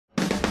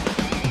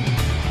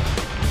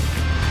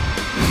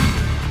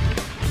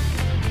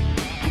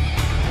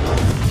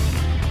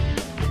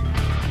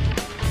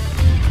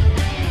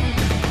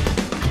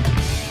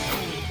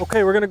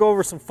Okay, we're going to go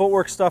over some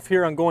footwork stuff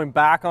here on going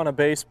back on a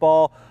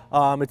baseball.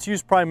 It's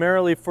used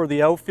primarily for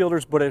the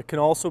outfielders, but it can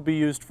also be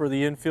used for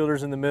the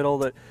infielders in the middle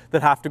that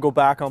have to go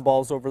back on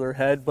balls over their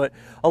head. But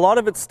a lot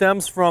of it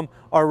stems from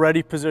our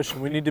ready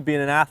position. We need to be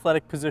in an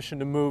athletic position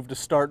to move to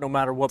start no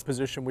matter what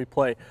position we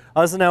play.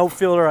 As an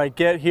outfielder, I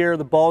get here,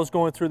 the ball's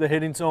going through the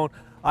hitting zone,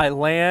 I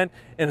land,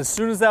 and as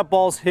soon as that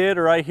ball's hit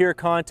or I hear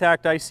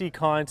contact, I see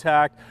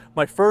contact,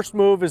 my first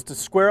move is to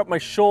square up my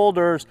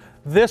shoulders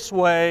this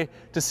way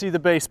to see the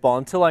baseball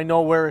until I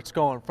know where it's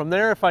going. From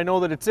there, if I know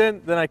that it's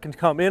in, then I can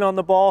come in on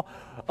the ball.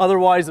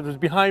 Otherwise, if it's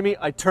behind me,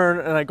 I turn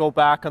and I go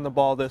back on the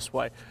ball this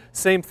way.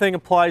 Same thing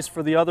applies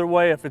for the other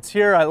way. If it's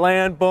here, I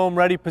land, boom,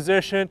 ready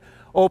position,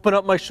 open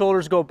up my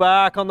shoulders, go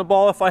back on the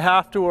ball if I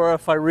have to, or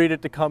if I read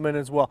it to come in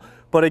as well.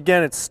 But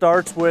again, it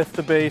starts with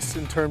the base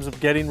in terms of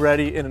getting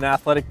ready in an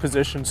athletic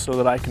position so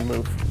that I can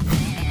move.